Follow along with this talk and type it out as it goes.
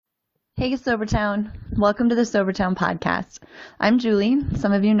Hey, Sobertown. Welcome to the Sobertown podcast. I'm Julie.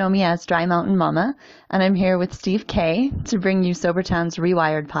 Some of you know me as Dry Mountain Mama, and I'm here with Steve K to bring you Sobertown's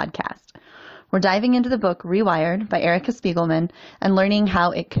Rewired podcast. We're diving into the book Rewired by Erica Spiegelman and learning how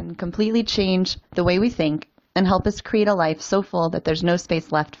it can completely change the way we think and help us create a life so full that there's no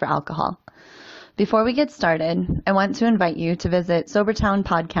space left for alcohol. Before we get started, I want to invite you to visit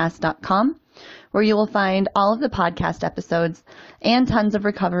SobertownPodcast.com, where you will find all of the podcast episodes and tons of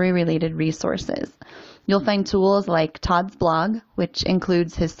recovery-related resources. You'll find tools like Todd's blog, which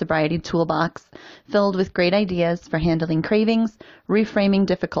includes his sobriety toolbox, filled with great ideas for handling cravings, reframing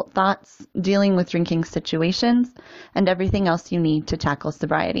difficult thoughts, dealing with drinking situations, and everything else you need to tackle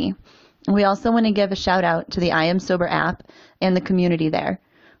sobriety. We also want to give a shout out to the I Am Sober app and the community there,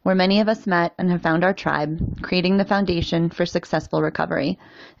 where many of us met and have found our tribe, creating the foundation for successful recovery.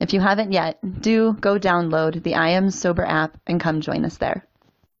 If you haven't yet, do go download the I Am Sober app and come join us there.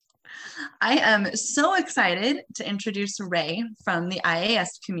 I am so excited to introduce Ray from the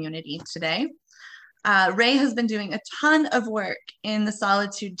IAS community today. Ray has been doing a ton of work in the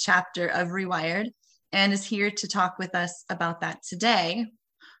Solitude chapter of Rewired and is here to talk with us about that today.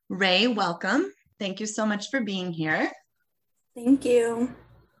 Ray, welcome. Thank you so much for being here. Thank you.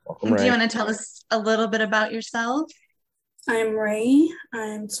 Welcome, Ray. Do you want to tell us a little bit about yourself? I'm Ray.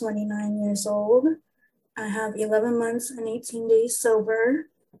 I'm 29 years old. I have 11 months and 18 days sober,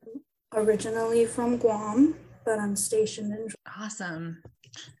 originally from Guam, but I'm stationed in... Awesome.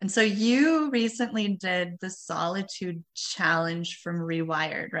 And so you recently did the Solitude Challenge from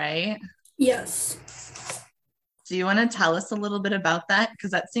Rewired, right? Yes. Do you want to tell us a little bit about that?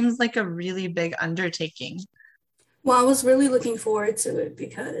 Because that seems like a really big undertaking. Well, I was really looking forward to it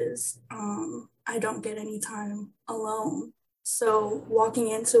because I don't get any time alone. So walking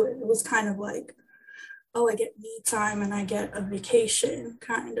into it, it was kind of like, oh, I get me time and I get a vacation,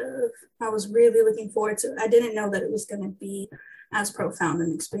 kind of. I was really looking forward to it. I didn't know that it was going to be as profound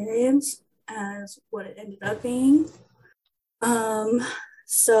an experience as what it ended up being.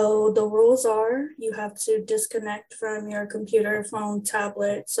 So the rules are you have to disconnect from your computer, phone,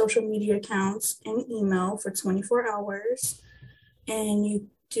 tablet, social media accounts, and email for 24 hours. And you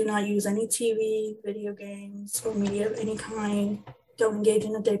do not use any TV, video games, or media of any kind. Don't engage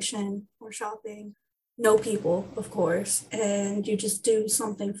in addiction or shopping. No people, of course. And you just do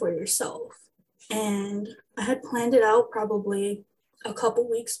something for yourself. And I had planned it out probably a couple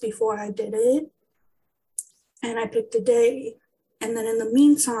weeks before I did it. And I picked a day. And then in the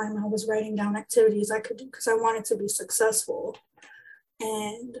meantime, I was writing down activities I could do because I wanted to be successful.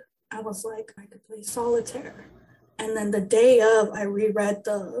 And I was like, I could play solitaire. And then the day of, I reread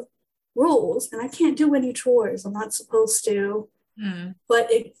the rules and I can't do any chores. I'm not supposed to. But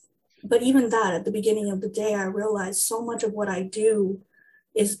even that, at the beginning of the day, I realized so much of what I do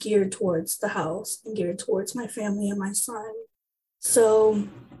is geared towards the house and geared towards my family and my son. So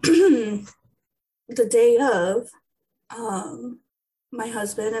the day of, my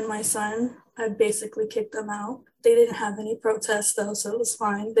husband and my son, I basically kicked them out. They didn't have any protests though, so it was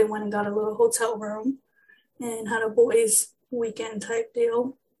fine. They went and got a little hotel room and had a boys' weekend type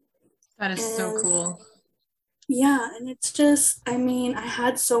deal. That is so cool. Yeah, and it's just, I mean, I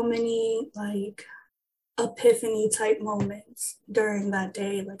had so many like epiphany type moments during that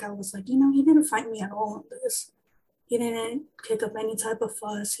day. Like I was like, he didn't fight me at all on this. He didn't kick up any type of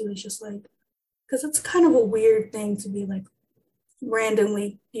fuss. He was just like, because it's kind of a weird thing to be like,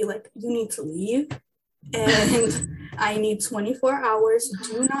 randomly be like, you need to leave and I need 24 hours,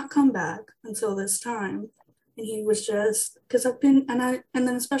 do not come back until this time. And he was just, because I've been, and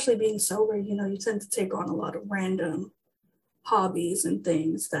then especially being sober, you tend to take on a lot of random hobbies and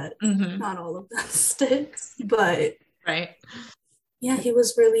things that not all of them stick, but right. Yeah, he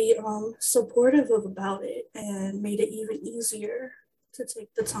was really supportive about it and made it even easier to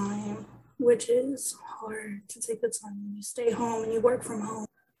take the time, which is hard to take the time when you stay home and you work from home.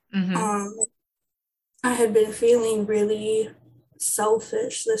 I had been feeling really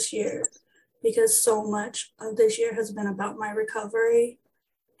selfish this year because so much of this year has been about my recovery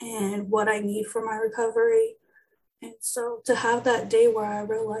and what I need for my recovery. And so to have that day where I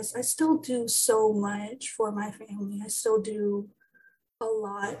realized I still do so much for my family, I still do a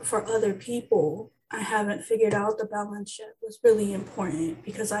lot for other people, I haven't figured out the balance yet, was really important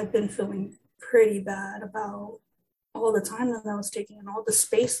because I've been feeling pretty bad about all the time that I was taking and all the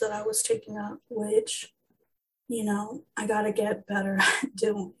space that I was taking up, which, I got to get better at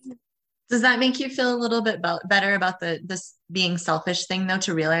doing. Does that make you feel a little bit better about this being selfish thing, though,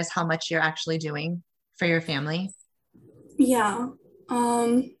 to realize how much you're actually doing for your family? Yeah.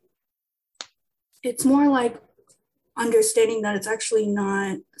 It's more like understanding that it's actually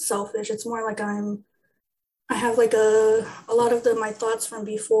not selfish. It's more like I have like a lot of my thoughts from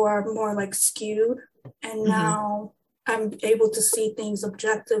before are more like skewed, and now I'm able to see things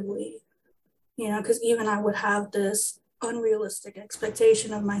objectively, because even I would have this unrealistic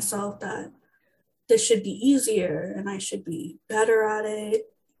expectation of myself that this should be easier and I should be better at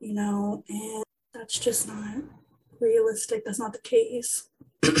it, and that's just not realistic. That's not the case.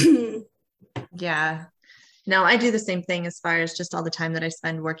 Yeah. No, I do the same thing as far as just all the time that I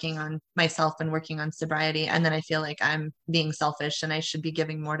spend working on myself and working on sobriety. And then I feel like I'm being selfish and I should be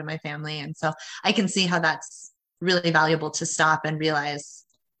giving more to my family. And so I can see how that's really valuable to stop and realize,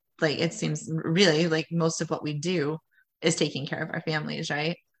 like, it seems really like most of what we do is taking care of our families,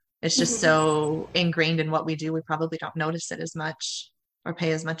 right? It's just so ingrained in what we do. We probably don't notice it as much or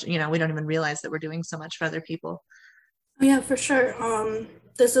pay as much. We don't even realize that we're doing so much for other people. Yeah, for sure.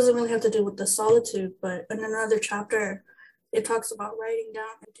 This doesn't really have to do with the solitude, but in another chapter, it talks about writing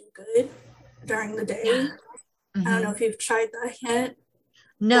down and do good during the day. Yeah. I don't know if you've tried that yet.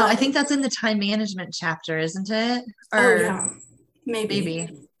 No, I think that's in the time management chapter, isn't it? Or, yeah, maybe.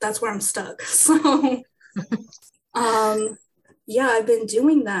 That's where I'm stuck. So, yeah, I've been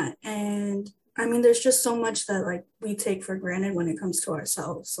doing that. And I mean, there's just so much that like we take for granted when it comes to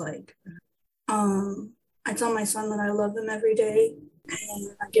ourselves. Like, I tell my son that I love him every day,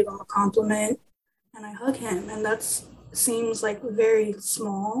 and I give him a compliment and I hug him. And that seems like very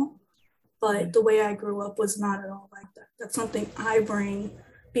small, but the way I grew up was not at all like that. That's something I bring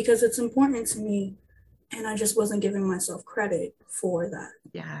because it's important to me. And I just wasn't giving myself credit for that.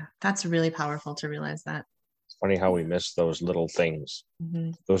 Yeah, that's really powerful to realize that. It's funny how we miss those little things,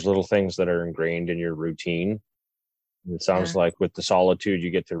 those little things that are ingrained in your routine. It sounds like with the solitude,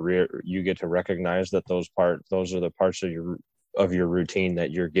 you get to recognize that those are the parts of your routine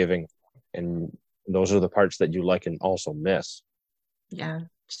that you're giving, and those are the parts that you like and also miss. Yeah,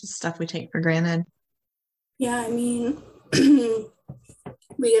 just stuff we take for granted. Yeah, I mean,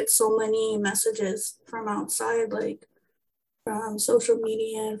 we get so many messages from outside, like from social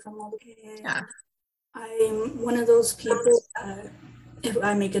media and from all the. Yeah. I'm one of those people that if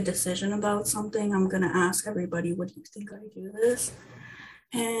I make a decision about something, I'm going to ask everybody, what do you think I do this?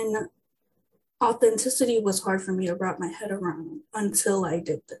 And authenticity was hard for me to wrap my head around until I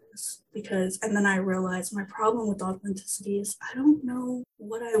did this and then I realized my problem with authenticity is I don't know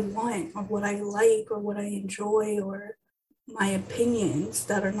what I want or what I like or what I enjoy or my opinions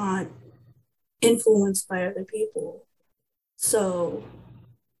that are not influenced by other people. So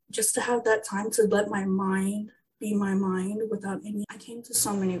just to have that time to let my mind be my mind without I came to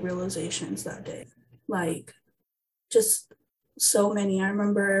so many realizations that day, like just so many. I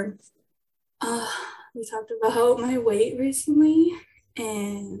remember we talked about my weight recently,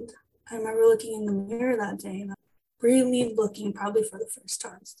 and I remember looking in the mirror that day and really looking probably for the first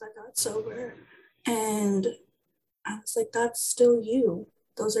time since I got sober. And I was like, that's still you.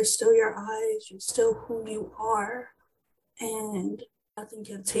 Those are still your eyes. You're still who you are. And nothing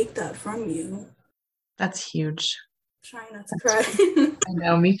can take that from you. That's huge. Try not to cry. I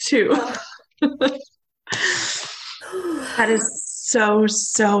know, me too. That is so,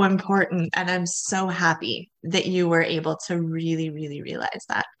 so important. And I'm so happy that you were able to really, really realize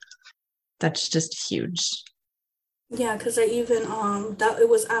that. That's just huge. Yeah, because I even it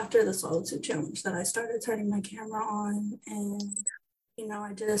was after the solitude challenge that I started turning my camera on, and it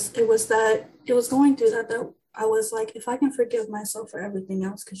was going through that I was like, if I can forgive myself for everything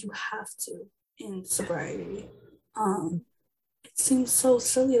else, because you have to in sobriety, it seems so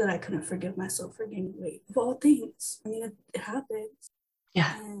silly that I couldn't forgive myself for gaining weight of all things. I mean, it happens.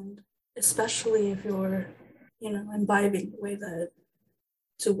 Yeah. And especially if you're, imbibing the way that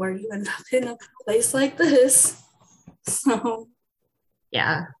to where you end up in a place like this. So.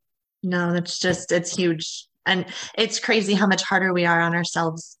 Yeah. No, it's huge. And it's crazy how much harder we are on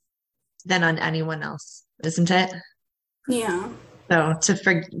ourselves than on anyone else, isn't it? Yeah. So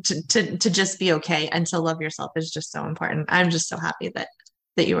to just be okay and to love yourself is just so important. I'm just so happy that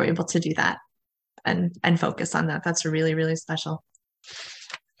you were able to do that and focus on that. That's really, really special.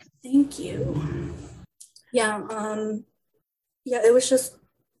 Thank you. Yeah. Yeah, it was just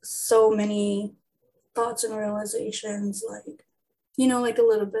so many thoughts and realizations, like a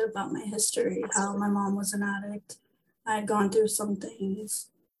little bit about my history, how my mom was an addict. I had gone through some things.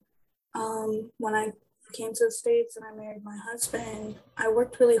 When I came to the States and I married my husband, I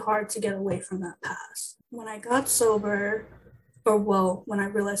worked really hard to get away from that past. When I got sober, when I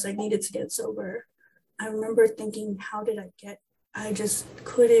realized I needed to get sober, I remember thinking, how did I just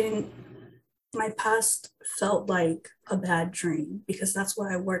couldn't, my past felt like a bad dream because that's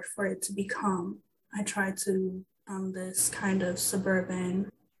what I worked for it to become. I tried to become this kind of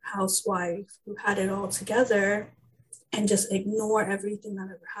suburban housewife who had it all together and just ignore everything that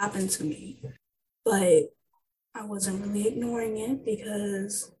ever happened to me. But I wasn't really ignoring it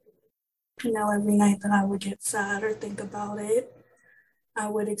because, every night that I would get sad or think about it, I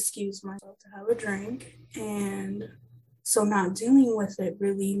would excuse myself to have a drink. And so not dealing with it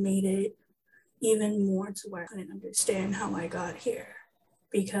really made it even more to where I couldn't understand how I got here.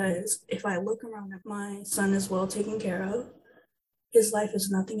 Because if I look around at my son is well taken care of, his life is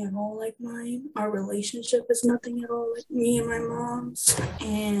nothing at all like mine. Our relationship is nothing at all like me and my mom's.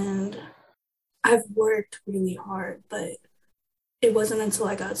 And I've worked really hard, but it wasn't until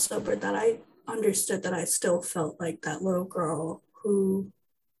I got sober that I understood that I still felt like that little girl who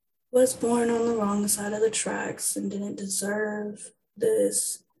was born on the wrong side of the tracks and didn't deserve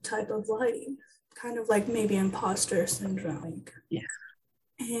this type of life. Kind of like maybe imposter syndrome. Yeah.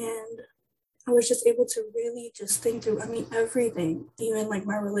 And I was just able to really just think through, everything, even like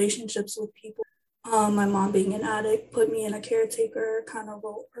my relationships with people. My mom being an addict put me in a caretaker kind of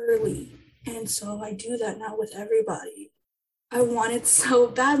role early. And so I do that now with everybody. I wanted so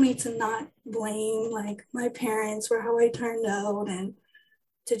badly to not blame like my parents for how I turned out and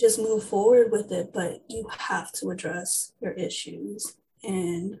to just move forward with it. But you have to address your issues.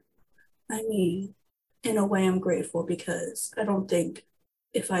 And in a way, I'm grateful because I don't think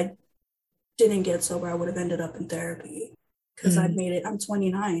if I didn't get sober, I would have ended up in therapy because I made it. I'm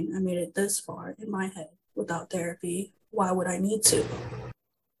 29. I made it this far in my head without therapy. Why would I need to?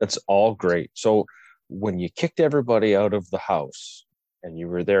 That's all great. So when you kicked everybody out of the house and you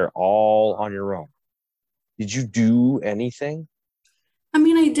were there all on your own, did you do anything?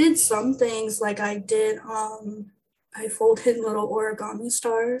 I did some things. Like I did, I folded little origami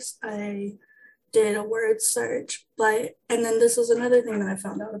stars. I did a word search, and then this is another thing that I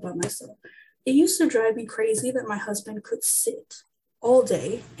found out about myself. It used to drive me crazy that my husband could sit all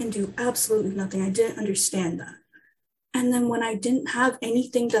day and do absolutely nothing. I didn't understand that. And then when I didn't have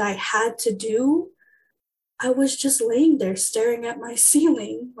anything that I had to do, I was just laying there staring at my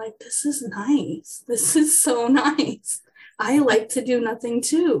ceiling like, this is nice. This is so nice. I like to do nothing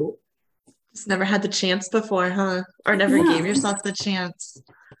too. Just never had the chance before, huh? Or never gave yourself the chance.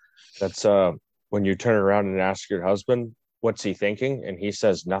 That's when you turn around and ask your husband, what's he thinking? And he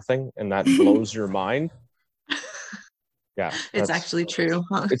says nothing, and that blows your mind. Yeah. It's actually true,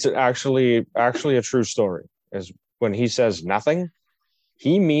 huh? It's actually a true story. Is when he says nothing,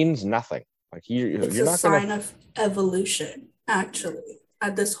 he means nothing. Like it's you're a not sign of evolution, actually.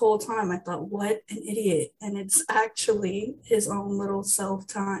 At this whole time, I thought, what an idiot. And it's actually his own little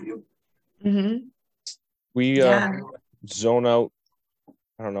self-time. Mm-hmm. We zone out,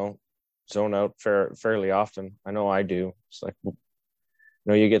 I don't know, zone out fairly often. I know I do. It's like,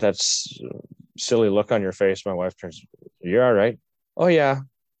 you get that silly look on your face. My wife turns, you're all right. Oh, yeah.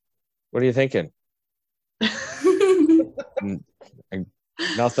 What are you thinking?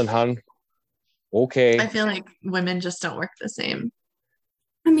 Nothing, hun. Okay. I feel like women just don't work the same.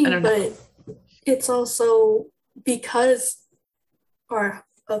 But it's also because,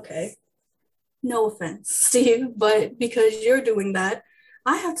 no offense, Steve, but because you're doing that,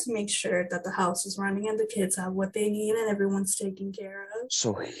 I have to make sure that the house is running and the kids have what they need and everyone's taken care of.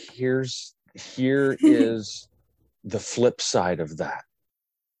 So here is the flip side of that.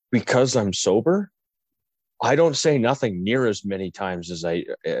 Because I'm sober, I don't say nothing near as many times as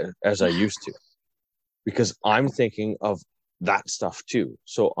I used to, because I'm thinking of that stuff too.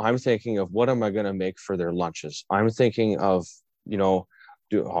 So I'm thinking of what am I going to make for their lunches? I'm thinking of, I'm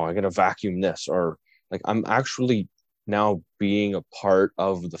going to vacuum this, or like I'm actually now being a part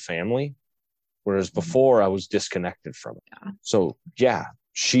of the family, whereas before I was disconnected from it. Yeah. So yeah,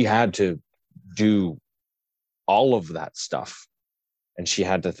 she had to do all of that stuff, and she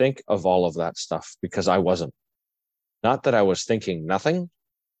had to think of all of that stuff because I wasn't. Not that I was thinking nothing,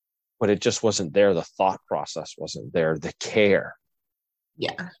 but it just wasn't there. The thought process wasn't there. The care.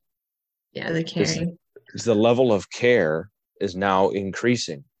 Yeah. Yeah, the caring. The level of care is now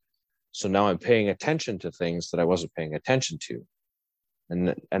increasing. So now I'm paying attention to things that I wasn't paying attention to.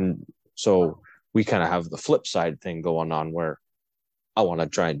 And so we kind of have the flip side thing going on where I want to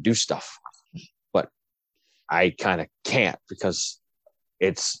try and do stuff, but I kind of can't because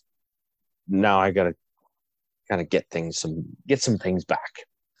it's now I got to kind of get some things back.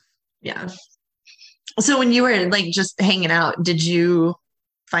 Yeah. So when you were like just hanging out, did you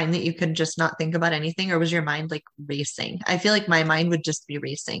find that you could just not think about anything, or was your mind like racing? I feel like my mind would just be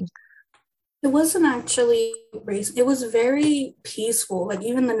racing. It wasn't actually racing. It was very peaceful. Like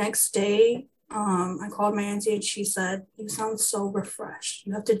even the next day, I called my auntie and she said, "You sound so refreshed.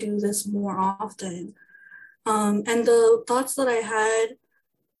 You have to do this more often." And the thoughts that I had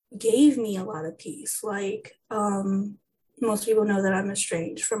gave me a lot of peace. Like, most people know that I'm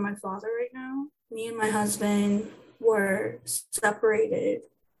estranged from my father right now. Me and my husband were separated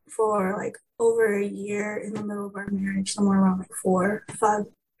for like over a year in the middle of our marriage, somewhere around like 4 or 5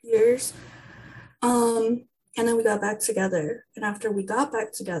 years. And then we got back together. And after we got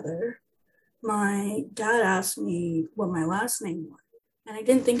back together, my dad asked me what my last name was. And I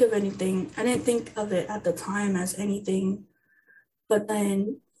didn't think of anything. I didn't think of it at the time as anything. But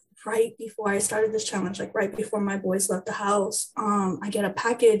then right before I started this challenge, like right before my boys left the house, I get a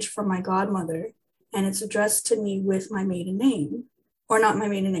package from my godmother, and it's addressed to me with my maiden name, or not my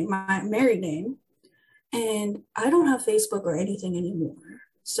maiden name, my married name. And I don't have Facebook or anything anymore.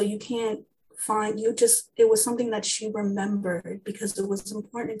 So you can't find, it was something that she remembered because it was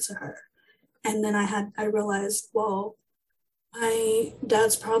important to her. And then I realized, well, my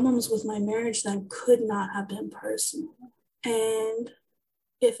dad's problems with my marriage then could not have been personal. And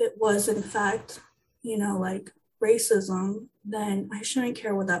if it was, in fact, like racism, then I shouldn't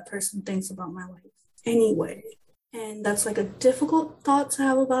care what that person thinks about my life anyway. And that's like a difficult thought to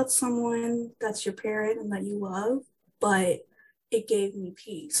have about someone that's your parent and that you love. But it gave me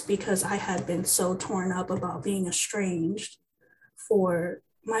peace because I had been so torn up about being estranged for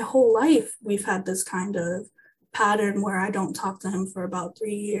my whole life. We've had this kind of pattern where I don't talk to him for about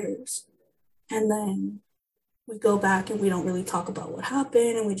 3 years. And then we go back and we don't really talk about what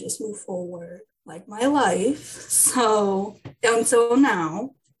happened and we just move forward like my life. So until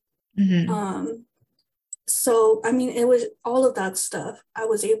now. So, I mean, it was all of that stuff. I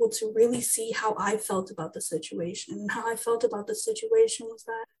was able to really see how I felt about the situation. And how I felt about the situation was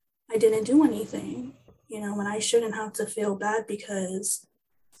that I didn't do anything, and I shouldn't have to feel bad because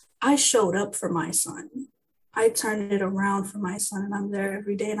I showed up for my son. I turned it around for my son, and I'm there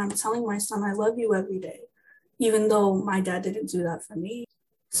every day. And I'm telling my son, I love you every day, even though my dad didn't do that for me.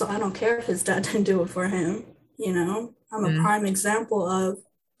 So I don't care if his dad didn't do it for him. I'm a prime example of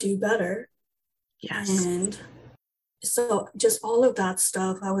do better. Yes. And so just all of that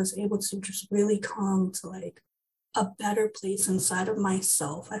stuff, I was able to just really come to like a better place inside of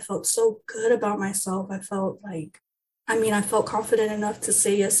myself. I felt so good about myself. I felt confident enough to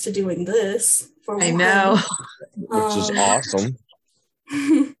say yes to doing this for I know. Which is awesome.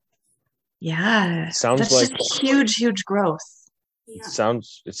 Yeah. Sounds that's like just huge growth. Yeah.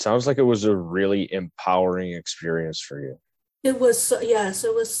 It sounds like it was a really empowering experience for you. It was so, yes,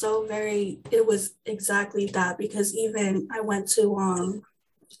 it was exactly that, because even I went to,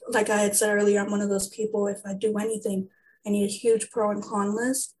 like I had said earlier, I'm one of those people, if I do anything, I need a huge pro and con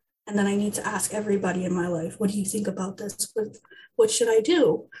list. And then I need to ask everybody in my life, what do you think about this? What should I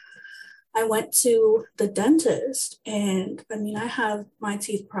do? I went to the dentist, and I have my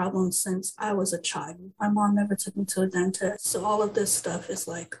teeth problems since I was a child. My mom never took me to a dentist. So all of this stuff is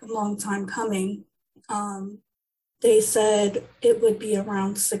like a long time coming. They said it would be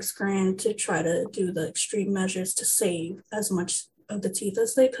around $6,000 to try to do the extreme measures to save as much of the teeth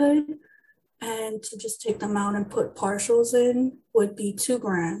as they could. And to just take them out and put partials in would be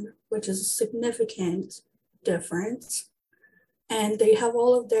 $2,000, which is a significant difference. And they have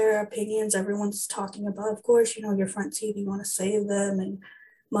all of their opinions. Everyone's talking about, of course, your front teeth, you want to save them and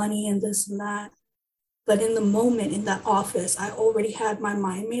money and this and that. But in the moment in that office, I already had my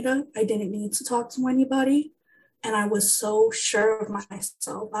mind made up. I didn't need to talk to anybody. And I was so sure of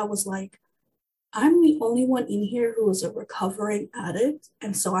myself. I was like, I'm the only one in here who is a recovering addict.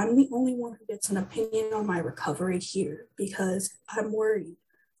 And so I'm the only one who gets an opinion on my recovery here because I'm worried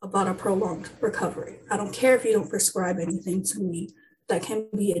about a prolonged recovery. I don't care if you don't prescribe anything to me that can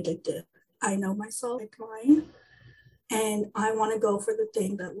be addictive. I know myself, like mine, and I want to go for the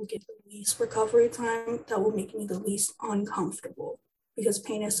thing that will get the least recovery time, that will make me the least uncomfortable, because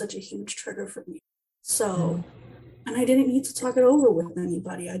pain is such a huge trigger for me. So, and I didn't need to talk it over with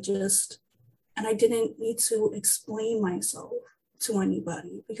anybody. I didn't need to explain myself to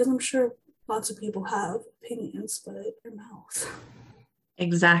anybody, because I'm sure lots of people have opinions, but their mouth.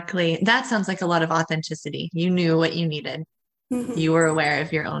 Exactly. That sounds like a lot of authenticity. You knew what you needed. Mm-hmm. You were aware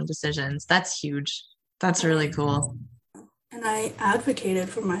of your own decisions. That's huge. That's really cool. And I advocated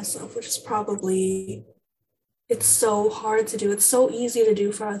for myself, which is probably, it's so hard to do. It's so easy to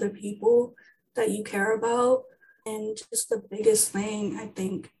do for other people that you care about. And just the biggest thing, I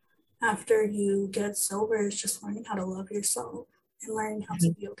think, after you get sober is just learning how to love yourself and learning how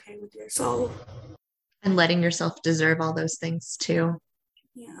to be okay with yourself. And letting yourself deserve all those things too.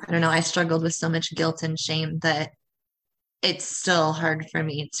 Yeah. I don't know. I struggled with so much guilt and shame that it's still hard for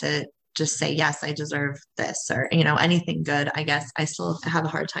me to just say, yes, I deserve this, or, anything good. I guess I still have a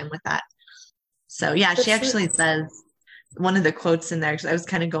hard time with that. So yeah, For she actually sure. says one of the quotes in there, because I was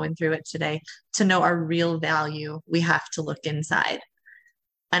kind of going through it today, to know our real value, we have to look inside.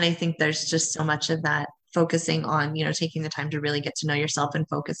 And I think there's just so much of that focusing on, taking the time to really get to know yourself and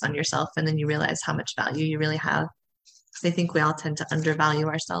focus on yourself. And then you realize how much value you really have. Because I think we all tend to undervalue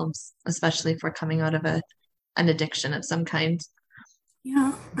ourselves, especially if we're coming out of an addiction of some kind.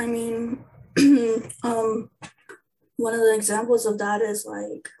 Yeah, I mean, one of the examples of that is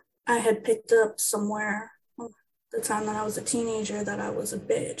like I had picked up somewhere the time that I was a teenager that I was a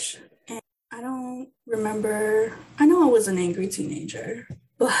bitch. And I don't remember, I know I was an angry teenager,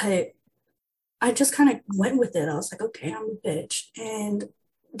 but I just kind of went with it. I was like, okay, I'm a bitch. And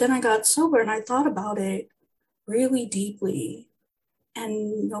then I got sober and I thought about it really deeply.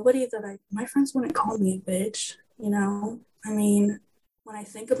 And my friends wouldn't call me a bitch, you know? I mean, when I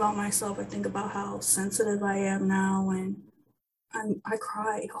think about myself, I think about how sensitive I am now, and I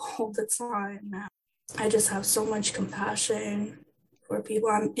cry all the time now. I just have so much compassion for people.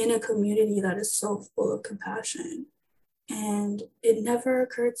 I'm in a community that is so full of compassion. And it never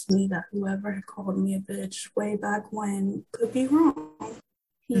occurred to me that whoever had called me a bitch way back when could be wrong,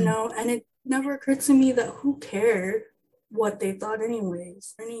 and it never occurred to me that who cared what they thought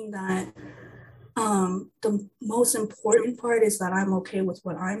anyways. Learning that the most important part is that I'm okay with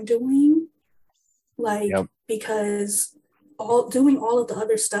what I'm doing, Yep. because doing all of the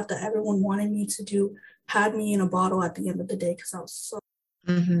other stuff that everyone wanted me to do had me in a bottle at the end of the day, because I was so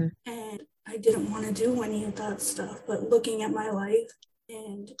and I didn't want to do any of that stuff. But looking at my life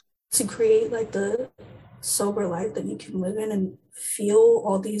and to create like the sober life that you can live in and feel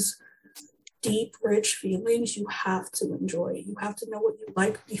all these deep, rich feelings, you have to enjoy it. You have to know what you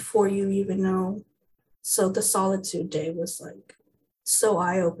like before you even know. So the solitude day was like so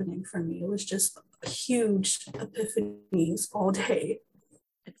eye-opening for me. It was just huge epiphanies all day.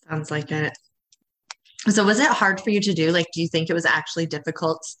 It sounds like it. So was it hard for you to do? Like, do you think it was actually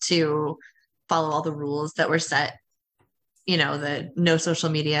difficult to follow all the rules that were set? The no social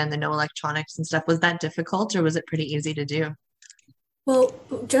media and the no electronics and stuff. Was that difficult or was it pretty easy to do? Well,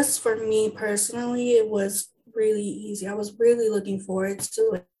 just for me personally, it was really easy. I was really looking forward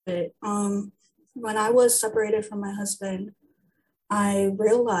to it. When I was separated from my husband, I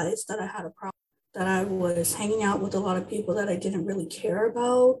realized that I had a problem, that I was hanging out with a lot of people that I didn't really care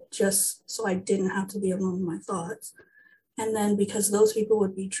about, just so I didn't have to be alone with my thoughts. And then because those people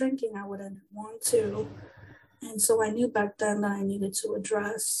would be drinking, I wouldn't want to. And so I knew back then that I needed to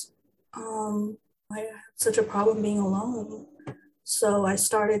address I had such a problem being alone. So I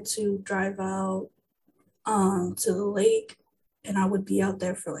started to drive out to the lake, and I would be out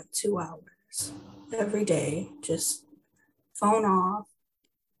there for like 2 hours every day, just phone off,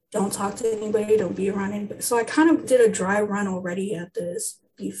 don't talk to anybody, don't be around anybody. So I kind of did a dry run already at this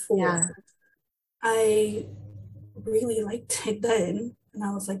before. Yeah. I really liked it then. And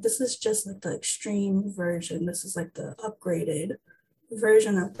I was like, this is just like the extreme version. This is like the upgraded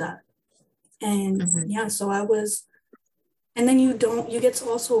version of that. And yeah, so I was, and then you get to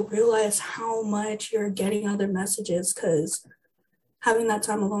also realize how much you're getting other messages, because having that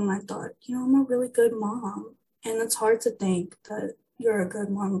time alone, I thought, I'm a really good mom. And it's hard to think that you're a good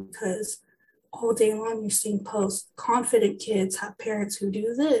mom, because all day long you're seeing posts, confident kids have parents who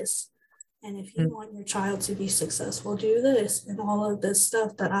do this. And if you want your child to be successful, do this, and all of this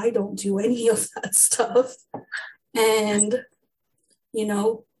stuff that I don't do any of that stuff. And,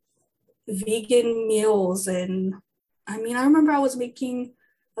 vegan meals. And I mean, I remember I was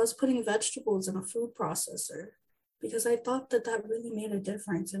putting vegetables in a food processor because I thought that really made a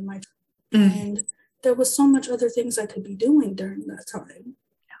difference in my, and there was so much other things I could be doing during that time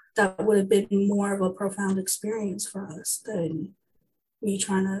that would have been more of a profound experience for us than me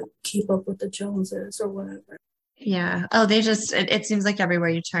trying to keep up with the Joneses or whatever. Yeah. Oh, it seems like everywhere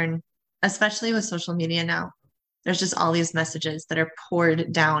you turn, especially with social media now, there's just all these messages that are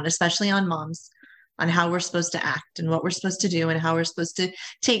poured down, especially on moms, on how we're supposed to act and what we're supposed to do and how we're supposed to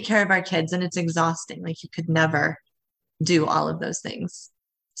take care of our kids. And it's exhausting. Like, you could never do all of those things.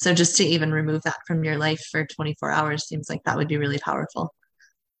 So just to even remove that from your life for 24 hours seems like that would be really powerful.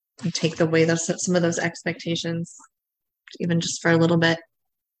 And take away some of those expectations, even just for a little bit.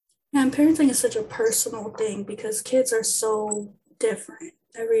 Yeah, and parenting is such a personal thing because kids are so different.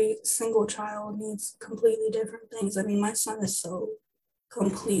 Every single child needs completely different things. I mean, my son is so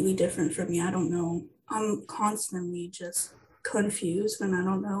completely different from me. I don't know. I'm constantly just confused, and I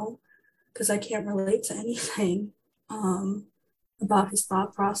don't know, because I can't relate to anything about his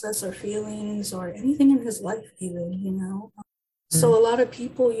thought process or feelings or anything in his life even. So a lot of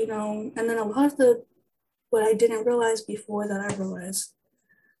people, and then a lot of what I didn't realize before that I realized,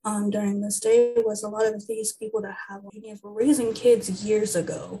 during this day was a lot of these people that have opinions were raising kids years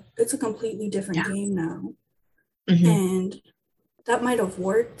ago. It's a completely different game now. Mm-hmm. And that might have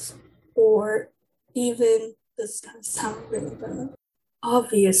worked, or even, this is going to sound really bad,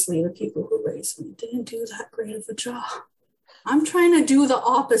 obviously the people who raised me didn't do that great of a job. I'm trying to do the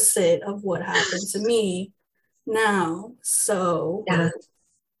opposite of what happened to me now. So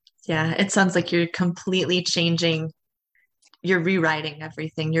yeah, it sounds like you're completely changing. You're rewriting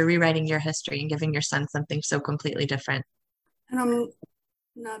everything. You're rewriting your history and giving your son something so completely different. And I'm,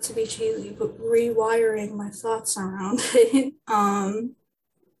 not to be cheesy, but rewiring my thoughts around it.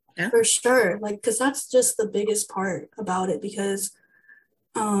 For sure. Like, because that's just the biggest part about it, because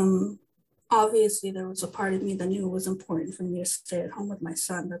obviously there was a part of me that knew it was important for me to stay at home with my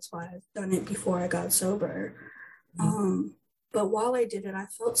son. That's why I've done it before I got sober. But while I did it, I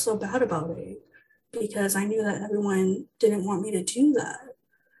felt so bad about it because I knew that everyone didn't want me to do that.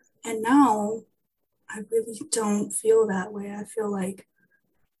 And now I really don't feel that way. I feel like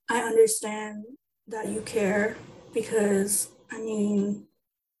I understand that you care, because, I mean,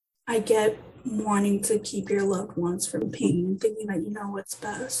 I get wanting to keep your loved ones from pain and thinking that you know what's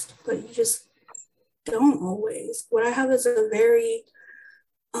best, but you just don't always. What I have is a very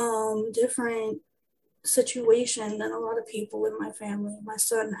different situation than a lot of people in my family. My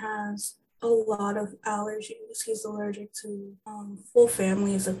son has a lot of allergies. He's allergic to full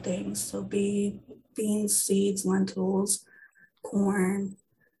families of things. So beans, seeds, lentils, corn,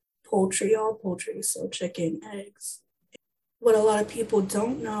 poultry, all poultry, so chicken, eggs. What a lot of people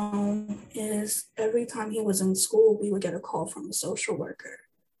don't know is every time he was in school, we would get a call from a social worker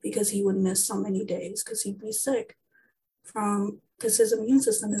because he would miss so many days because he'd be sick because his immune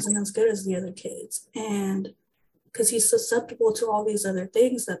system isn't as good as the other kids, and because he's susceptible to all these other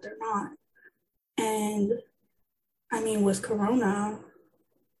things that they're not. And I mean, with Corona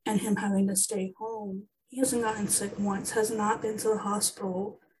and him having to stay home, he hasn't gotten sick once, has not been to the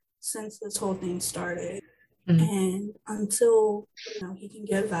hospital since this whole thing started. Mm-hmm. And until he can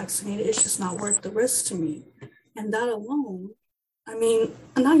get vaccinated, it's just not worth the risk to me. And that alone, I mean,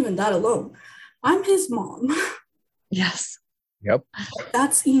 not even that alone, I'm his mom. Yes. Yep.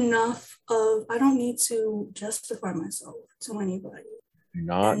 That's enough I don't need to justify myself to anybody. Do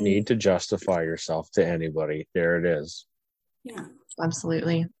not need to justify yourself to anybody. There it is. Yeah.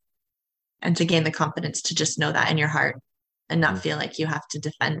 Absolutely. And to gain the confidence to just know that in your heart and not feel like you have to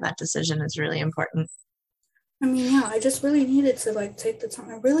defend that decision is really important. I mean, yeah, I just really needed to take the time.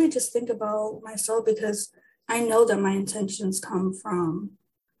 I really just think about myself, because I know that my intentions come from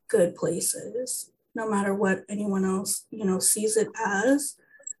good places, no matter what anyone else, sees it as.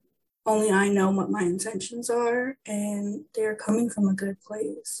 Only I know what my intentions are, and they're coming from a good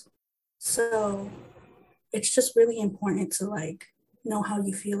place. So it's just really important to know how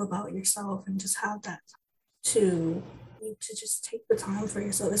you feel about yourself and just have that to just take the time for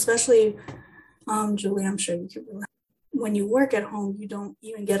yourself, especially Julie, I'm sure you can relate. When you work at home, you don't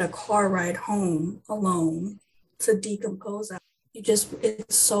even get a car ride home alone to decompose that.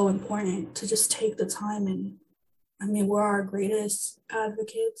 It's so important to just take the time. And I mean, we're our greatest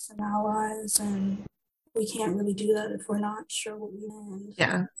advocates and allies, and we can't really do that if we're not sure what we want.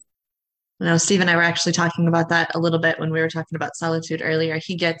 Yeah. Steve and I were actually talking about that a little bit when we were talking about solitude earlier.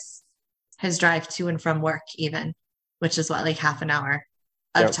 He gets his drive to and from work even, which is half an hour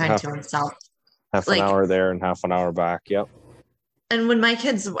of time to himself. Half an hour there and half an hour back. Yep. And when my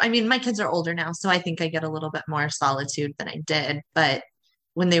kids are older now, so I think I get a little bit more solitude than I did. But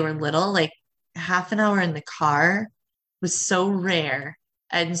when they were little, half an hour in the car was so rare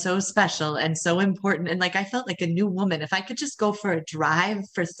and so special and so important. And I felt like a new woman. If I could just go for a drive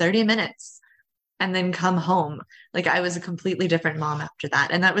for 30 minutes and then come home, I was a completely different mom after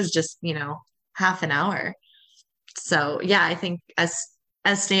that. And that was just, half an hour. So yeah, I think as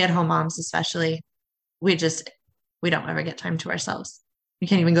stay-at-home moms, especially, we don't ever get time to ourselves. We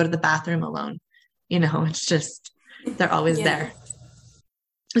can't even go to the bathroom alone. It's just, they're always there.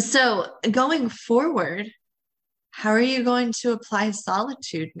 So going forward, how are you going to apply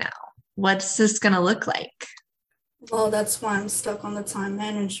solitude now? What's this going to look like? Well, that's why I'm stuck on the time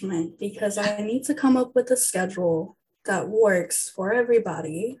management, because I need to come up with a schedule that works for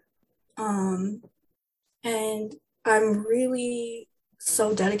everybody. And I'm really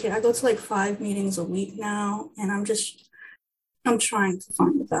so dedicated. I go to 5 meetings a week now, and I'm trying to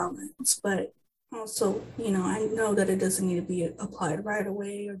find the balance, but also, I know that it doesn't need to be applied right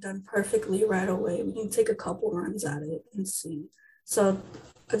away or done perfectly right away. We can take a couple runs at it and see. So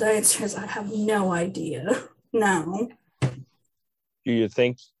the answer is I have no idea now. Do you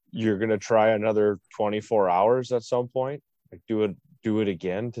think you're going to try another 24 hours at some point? Do do it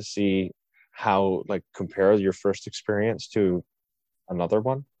again to see how, like, compare your first experience to another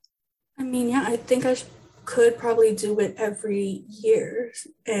one? I mean, yeah, I think could probably do it every year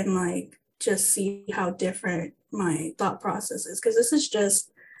and like just see how different my thought process is. Because this is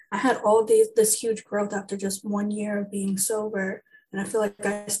just, I had this huge growth after just 1 year of being sober. And I feel like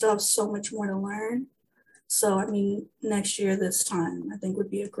I still have so much more to learn. So, I mean, next year, this time, I think would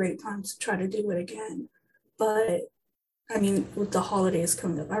be a great time to try to do it again. But I mean, with the holidays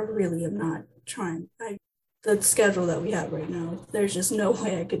coming up, I really am not trying. The schedule that we have right now, there's just no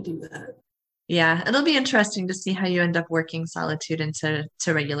way I could do that. Yeah, it'll be interesting to see how you end up working solitude into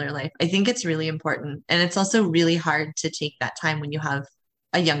regular life. I think it's really important. And it's also really hard to take that time when you have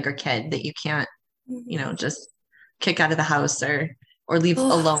a younger kid that you can't, just kick out of the house or leave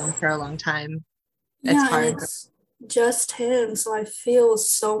alone for a long time. It's hard. And it's just him. So I feel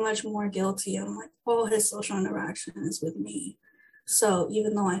so much more guilty. And like all his social interaction is with me. So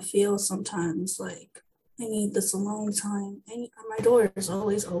even though I feel sometimes like I need this alone time, and my door is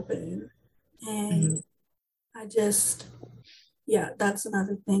always open. And I just, that's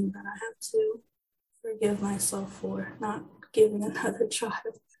another thing that I have to forgive myself for, not giving another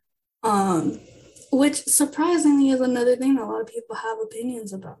child. Which surprisingly is another thing that a lot of people have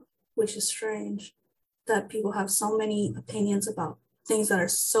opinions about, which is strange that people have so many opinions about things that are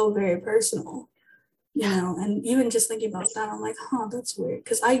so very personal, and even just thinking about that, I'm like, that's weird.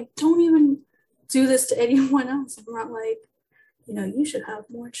 Because I don't even do this to anyone else. I'm not like, you should have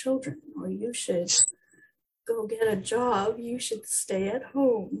more children, or you should go get a job, you should stay at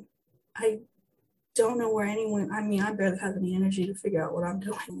home. I don't know where anyone, I barely have any energy to figure out what I'm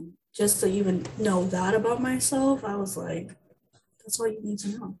doing. Just to even know that about myself, I was like, that's all you need to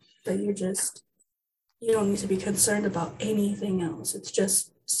know. That you don't need to be concerned about anything else. It's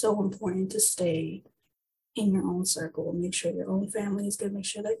just so important to stay in your own circle, make sure your own family is good, make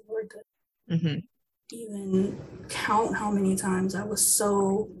sure that you're good. Mm-hmm. Even count how many times I was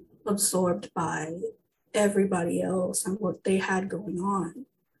so absorbed by everybody else and what they had going on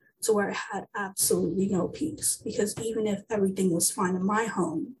to where I had absolutely no peace. Because even if everything was fine in my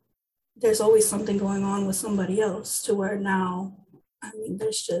home, there's always something going on with somebody else to where now,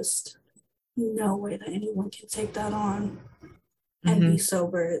 there's just no way that anyone can take that on and be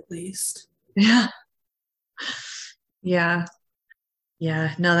sober at least. Yeah. Yeah.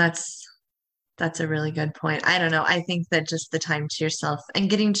 Yeah. No, that's a really good point. I don't know. I think that just the time to yourself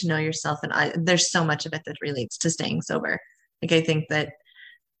and getting to know yourself, and there's so much of it that relates to staying sober. Like, I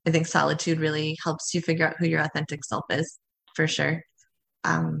think solitude really helps you figure out who your authentic self is, for sure.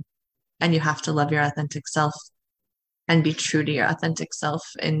 And you have to love your authentic self and be true to your authentic self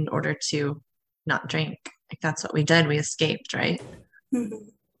in order to not drink. Like, that's what we did. We escaped, right? Mm-hmm.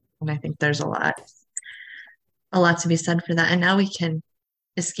 And I think there's a lot to be said for that. And now we can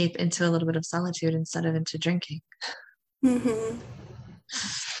escape into a little bit of solitude instead of into drinking, which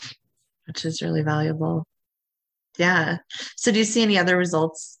is really valuable. Yeah. So do you see any other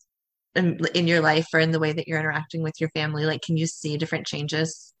results in your life or in the way that you're interacting with your family? Like, can you see different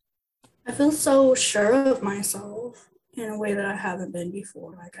changes? I feel so sure of myself in a way that I haven't been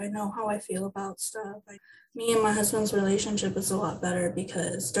before. Like, I know how I feel about stuff. Like, me and my husband's relationship is a lot better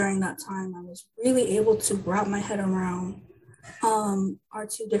because during that time I was really able to wrap my head around our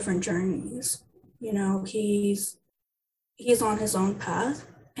two different journeys. He's on his own path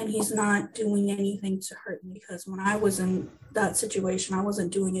and he's not doing anything to hurt me, because when I was in that situation, I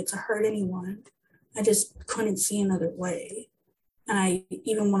wasn't doing it to hurt anyone. I just couldn't see another way. And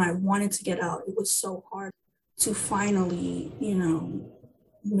even when I wanted to get out, it was so hard to finally,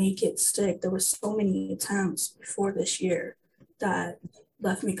 make it stick. There were so many attempts before this year that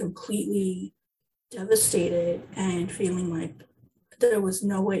left me completely devastated and feeling like there was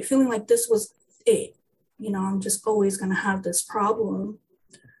no way, feeling like this was it. I'm just always going to have this problem.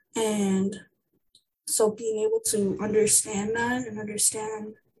 And so being able to understand that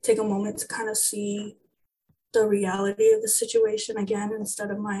and take a moment to kind of see the reality of the situation again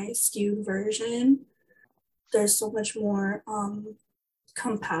instead of my skewed version, there's so much more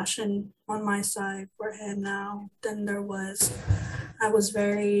compassion on my side for him now than there was. I was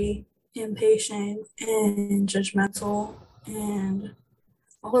very impatient and judgmental, and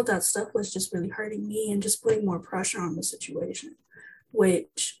all of that stuff was just really hurting me and just putting more pressure on the situation,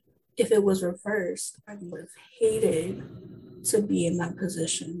 which if it was reversed, I would have hated to be in that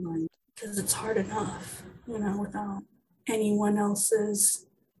position, because it's hard enough, without anyone else's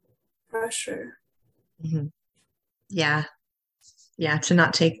pressure. Mm-hmm. Yeah. Yeah. To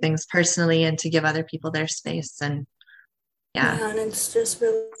not take things personally and to give other people their space. And and it's just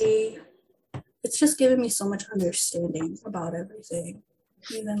really it's just given me so much understanding about everything.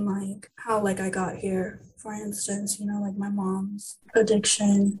 Even like how like I got here, for instance, you know, like my mom's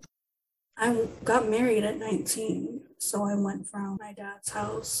addiction. I got married at 19, so I went from my dad's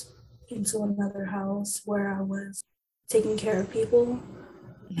house into another house where I was taking care of people.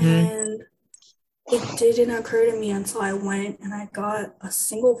 And it didn't occur to me until I went and I got a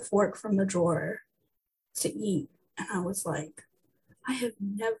single fork from the drawer to eat. And I was like, I have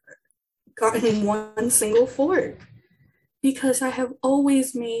never gotten one single fork because I have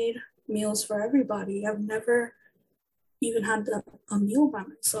always made meals for everybody. I've never even had a meal by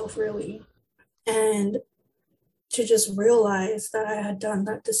myself, really. And to just realize that I had done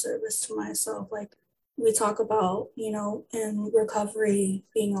that disservice to myself, like we talk about, you know, in recovery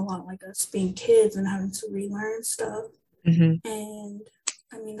being a lot like us being kids and having to relearn stuff. And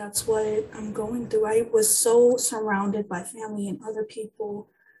I mean, that's what I'm going through. I was so surrounded by family and other people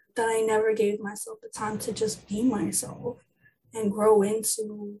that I never gave myself the time to just be myself and grow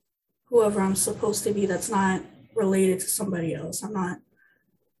into whoever I'm supposed to be that's not related to somebody else. I'm not,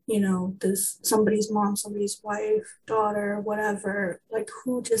 you know, this somebody's mom, somebody's wife, daughter, whatever. Like,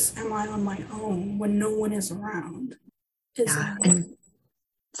 who just am I on my own when no one is around? And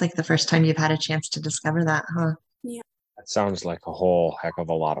it's like the first time you've had a chance to discover that, huh? Yeah. That sounds like a whole heck of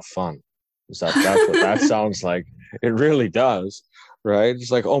a lot of fun. That's what that sounds like. It really does, right?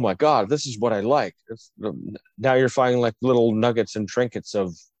 It's like, oh my God, this is what I like. Now you're finding like little nuggets and trinkets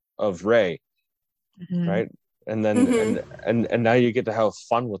of Ray, right? And then and now you get to have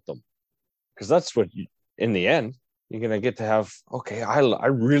fun with them, because that's what in the end you're gonna get to have. Okay, I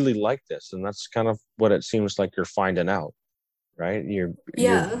really like this, and that's kind of what it seems like you're finding out, right? You're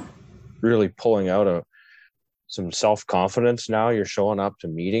really pulling out some self-confidence now. You're showing up to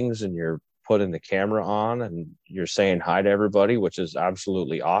meetings and you're putting the camera on and you're saying hi to everybody, which is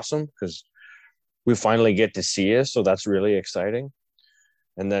absolutely awesome because we finally get to see you. So that's really exciting.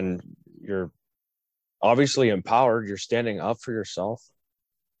 And then you're obviously empowered. You're standing up for yourself,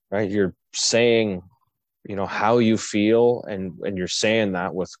 right? You're saying, you know, how you feel, and you're saying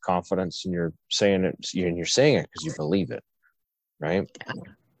that with confidence, and you're saying it because you believe it, right?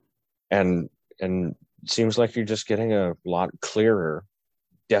 And it seems like you're just getting a lot clearer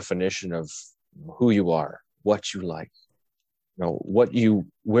definition of who you are, what you like, you know,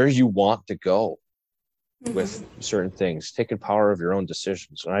 where you want to go with certain things, taking power of your own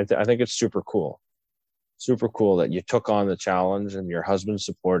decisions. And I think it's super cool that you took on the challenge and your husband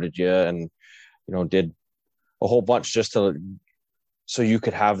supported you and, you know, did a whole bunch just so you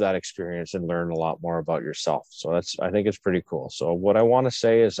could have that experience and learn a lot more about yourself. So I think it's pretty cool. So what I want to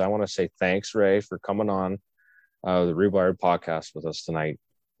say is thanks, Ray, for coming on the Rewired podcast with us tonight.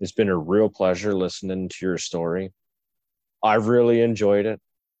 It's been a real pleasure listening to your story. I've really enjoyed it.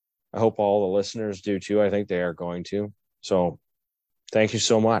 I hope all the listeners do too. I think they are going to. So thank you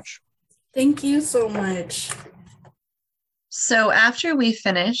so much. Thank you so much. So after we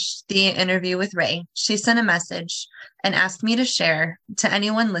finished the interview with Ray, she sent a message and asked me to share to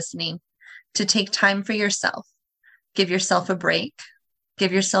anyone listening to take time for yourself. Give yourself a break.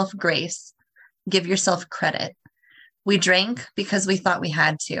 Give yourself grace. Give yourself credit. We drank because we thought we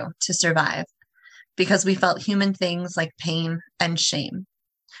had to survive, because we felt human things like pain and shame.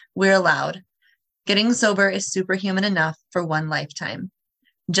 We're allowed. Getting sober is superhuman enough for one lifetime.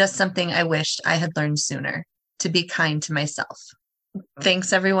 Just something I wished I had learned sooner, to be kind to myself.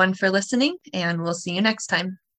 Thanks everyone for listening, and we'll see you next time.